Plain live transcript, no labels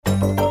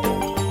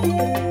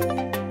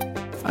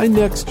I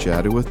next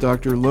chatted with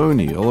Dr.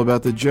 Loneal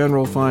about the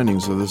general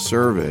findings of the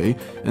survey,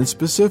 and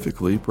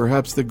specifically,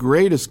 perhaps the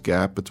greatest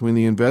gap between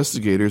the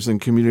investigators and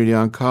community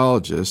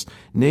oncologists,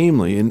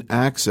 namely in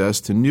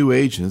access to new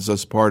agents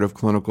as part of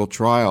clinical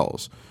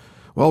trials.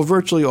 While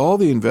virtually all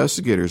the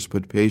investigators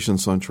put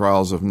patients on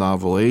trials of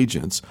novel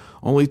agents,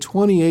 only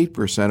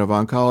 28% of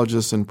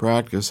oncologists in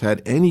practice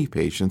had any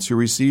patients who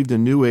received a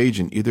new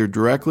agent either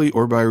directly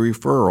or by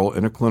referral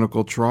in a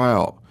clinical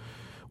trial.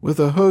 With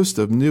a host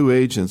of new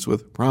agents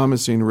with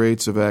promising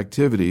rates of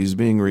activities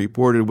being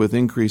reported with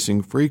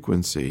increasing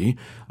frequency,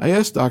 I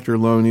asked Dr.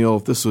 Loneal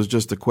if this was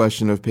just a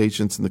question of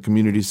patients in the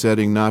community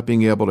setting not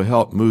being able to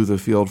help move the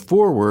field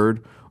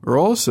forward, or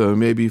also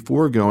maybe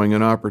foregoing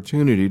an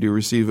opportunity to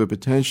receive a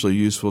potentially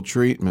useful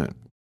treatment.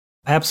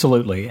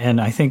 Absolutely.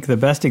 And I think the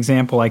best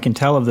example I can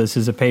tell of this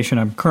is a patient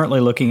I'm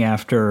currently looking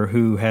after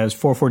who has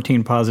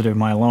 414 positive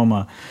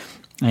myeloma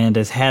and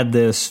has had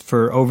this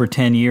for over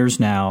 10 years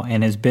now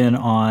and has been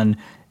on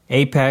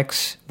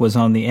APEX, was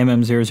on the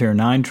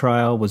MM009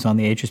 trial, was on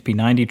the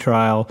HSP90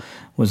 trial,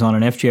 was on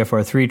an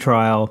FGFR3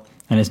 trial,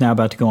 and is now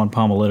about to go on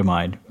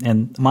pomalidomide.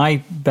 And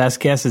my best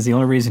guess is the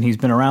only reason he's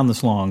been around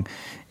this long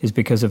is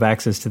because of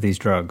access to these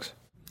drugs.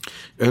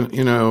 And,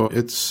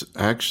 it's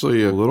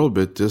actually a little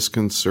bit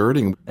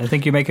disconcerting. I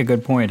think you make a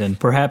good point, and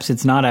perhaps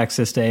it's not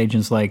access to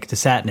agents like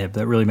dasatinib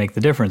that really make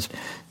the difference,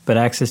 but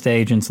access to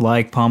agents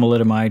like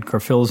pomalidomide,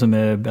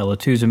 carfilzomib,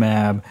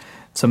 elotuzumab,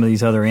 some of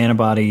these other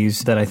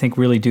antibodies that I think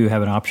really do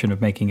have an option of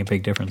making a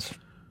big difference.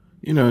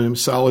 In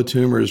solid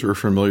tumors, we're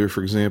familiar,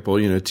 for example,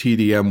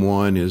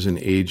 TDM1 is an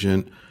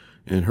agent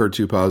in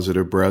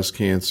HER2-positive breast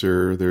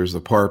cancer. There's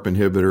the PARP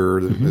inhibitor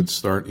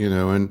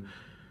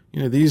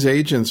these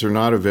agents are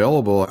not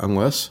available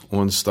unless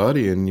on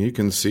study, and you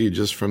can see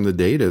just from the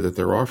data that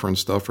they're offering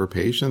stuff for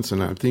patients,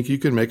 and I think you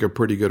can make a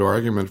pretty good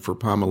argument for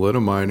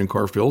pomalidomide and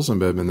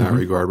carfilzomib in that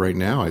regard right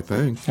now, I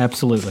think.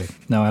 Absolutely.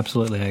 No,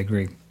 absolutely, I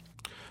agree.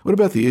 What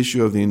about the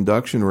issue of the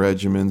induction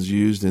regimens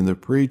used in the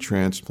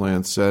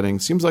pre-transplant setting?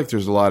 Seems like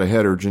there's a lot of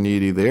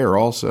heterogeneity there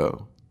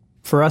also.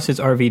 For us, it's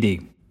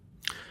RVD.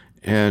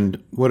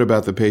 And what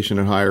about the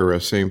patient at higher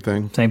risk? Same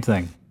thing? Same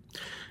thing.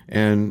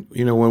 And,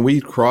 when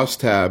we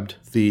cross-tabbed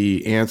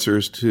the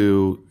answers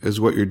to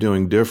is what you're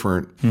doing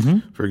different,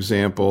 for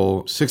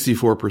example,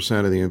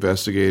 64% of the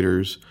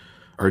investigators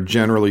are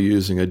generally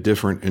using a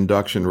different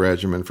induction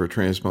regimen for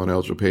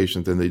transplant-eligible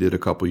patients than they did a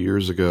couple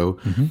years ago.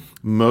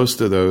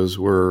 Most of those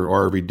were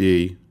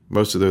RVD,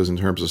 most of those in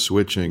terms of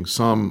switching,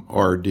 some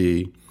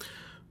RD,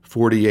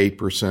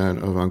 48%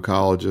 of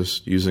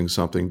oncologists using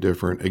something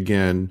different,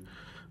 again,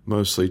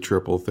 mostly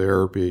triple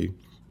therapy.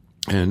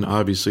 And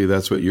obviously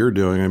that's what you're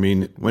doing. I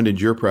mean, when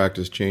did your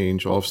practice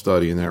change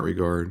off-study in that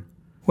regard?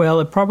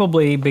 Well, it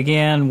probably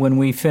began when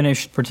we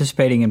finished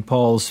participating in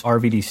Paul's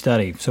RVD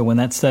study. So when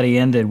that study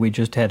ended, we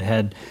just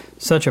had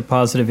such a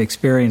positive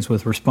experience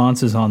with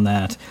responses on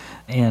that.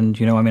 And,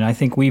 I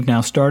think we've now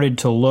started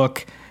to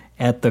look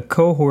at the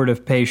cohort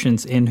of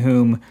patients in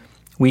whom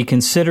we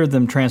considered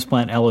them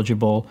transplant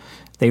eligible.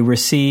 They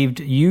received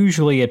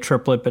usually a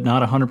triplet, but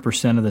not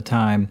 100% of the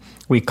time.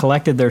 We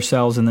collected their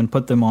cells and then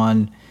put them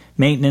on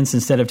maintenance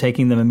instead of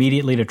taking them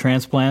immediately to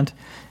transplant.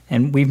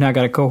 And we've now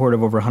got a cohort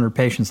of over 100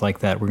 patients like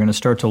that. We're going to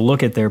start to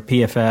look at their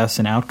PFS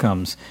and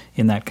outcomes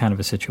in that kind of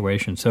a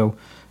situation. So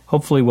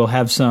hopefully we'll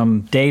have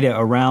some data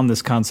around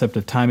this concept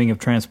of timing of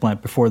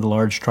transplant before the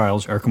large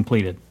trials are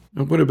completed.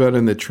 And what about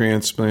in the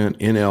transplant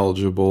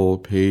ineligible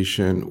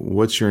patient?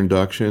 What's your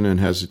induction and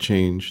has it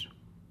changed?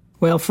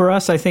 Well, for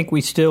us, I think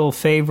we still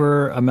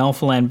favor a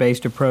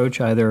melphalan-based approach,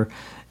 either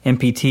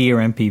MPT or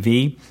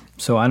MPV.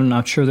 So I'm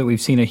not sure that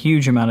we've seen a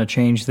huge amount of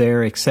change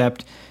there,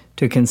 except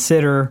to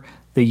consider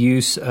the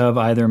use of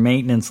either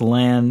maintenance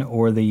LEN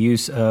or the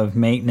use of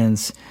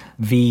maintenance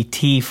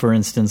VT, for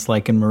instance,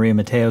 like in Maria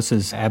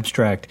Mateos's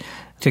abstract,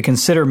 to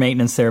consider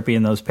maintenance therapy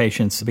in those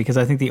patients, because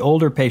I think the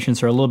older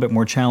patients are a little bit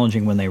more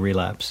challenging when they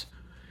relapse.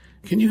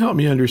 Can you help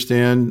me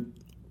understand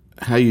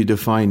how you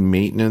define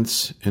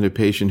maintenance in a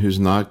patient who's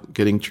not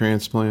getting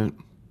transplant?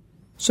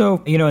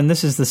 So, and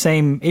this is the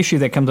same issue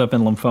that comes up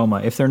in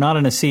lymphoma. If they're not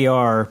in a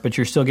CR, but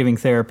you're still giving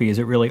therapy, is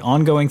it really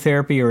ongoing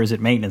therapy or is it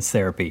maintenance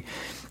therapy?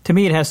 To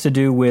me, it has to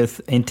do with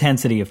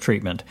intensity of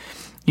treatment.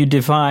 You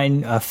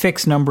define a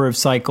fixed number of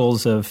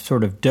cycles of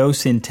sort of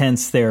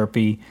dose-intense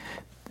therapy,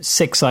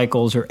 6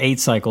 cycles or 8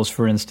 cycles,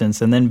 for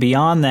instance, and then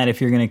beyond that,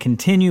 if you're going to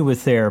continue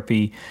with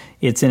therapy,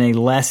 it's in a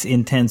less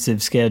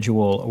intensive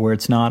schedule where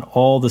it's not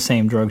all the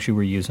same drugs you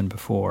were using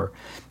before.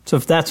 So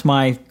if that's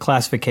my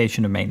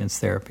classification of maintenance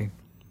therapy.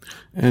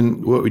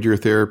 And what would your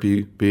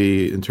therapy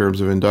be in terms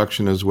of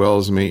induction as well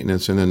as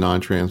maintenance in a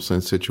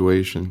non-transplant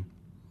situation?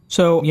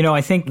 So,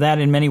 I think that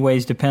in many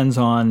ways depends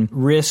on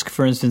risk.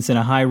 For instance, in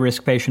a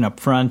high-risk patient up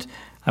front,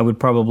 I would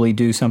probably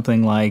do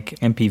something like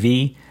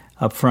MPV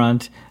up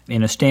front.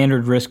 In a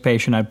standard risk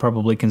patient, I'd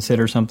probably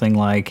consider something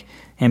like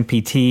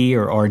MPT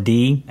or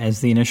RD as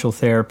the initial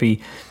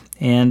therapy.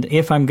 And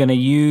if I'm going to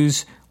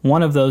use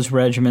one of those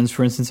regimens,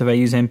 for instance, if I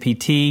use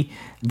MPT,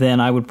 then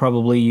I would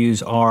probably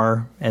use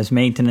R as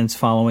maintenance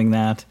following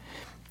that.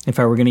 If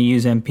I were going to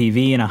use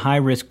MPV in a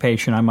high-risk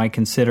patient, I might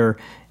consider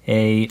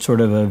a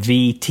sort of a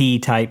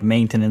VT-type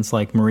maintenance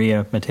like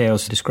Maria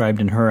Mateos described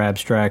in her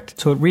abstract.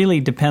 So it really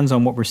depends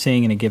on what we're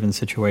seeing in a given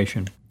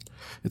situation.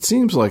 It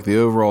seems like the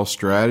overall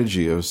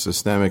strategy of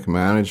systemic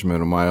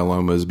management of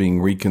myeloma is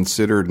being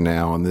reconsidered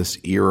now in this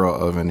era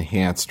of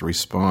enhanced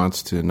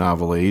response to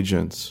novel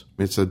agents.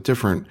 It's a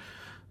different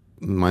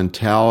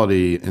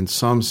mentality in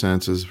some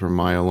senses for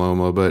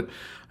myeloma, but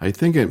I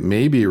think it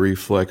maybe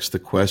reflects the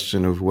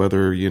question of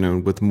whether,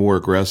 with more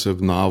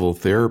aggressive novel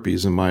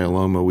therapies in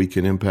myeloma, we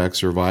can impact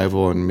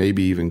survival and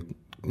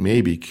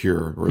maybe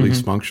cure, or at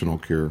least functional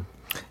cure.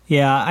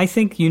 Yeah, I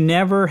think you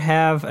never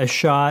have a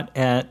shot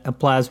at a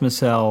plasma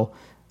cell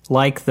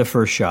like the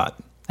first shot.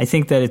 I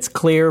think that it's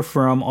clear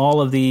from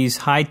all of these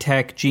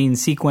high-tech gene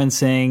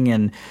sequencing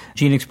and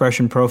gene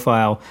expression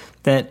profile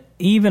that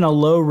even a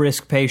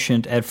low-risk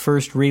patient at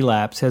first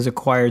relapse has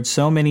acquired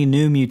so many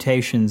new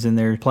mutations in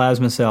their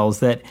plasma cells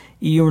that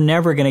you're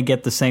never going to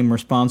get the same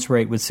response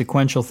rate with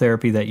sequential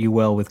therapy that you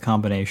will with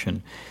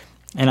combination.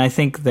 And I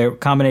think the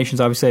combinations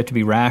obviously have to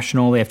be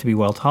rational, they have to be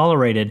well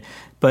tolerated,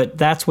 but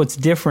that's what's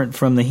different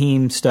from the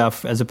heme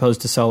stuff as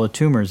opposed to solid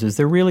tumors, is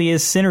there really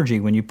is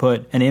synergy when you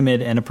put an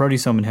IMiD and a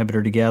proteasome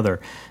inhibitor together.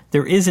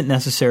 There isn't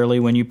necessarily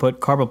when you put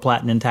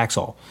carboplatin and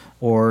Taxol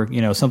or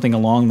something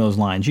along those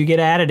lines. You get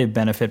additive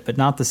benefit, but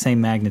not the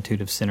same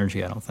magnitude of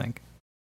synergy, I don't think.